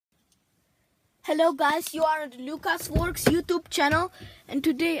Hello guys, you are on the Lucas Works YouTube channel, and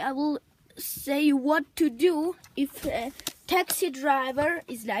today I will say you what to do if a taxi driver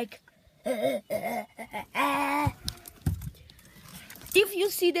is like if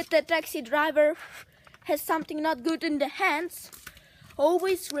you see that the taxi driver has something not good in the hands,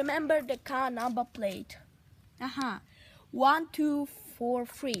 always remember the car number plate.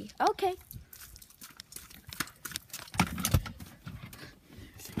 1243. Okay.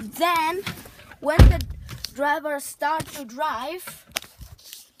 Then when the driver starts to drive,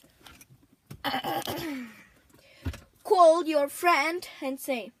 call your friend and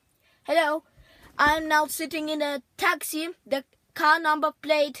say, "Hello, I'm now sitting in a taxi, the car number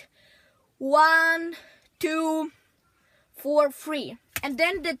plate 1243." And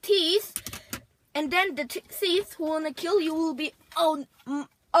then the thief who wanna kill you will be, oh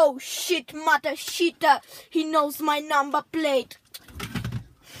shit, mata shita, he knows my number plate.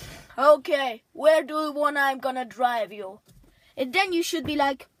 Okay, where do you want I'm gonna drive you? And then you should be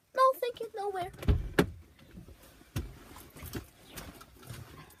like, no, thank you, nowhere.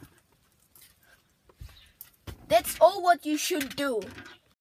 That's all what you should do.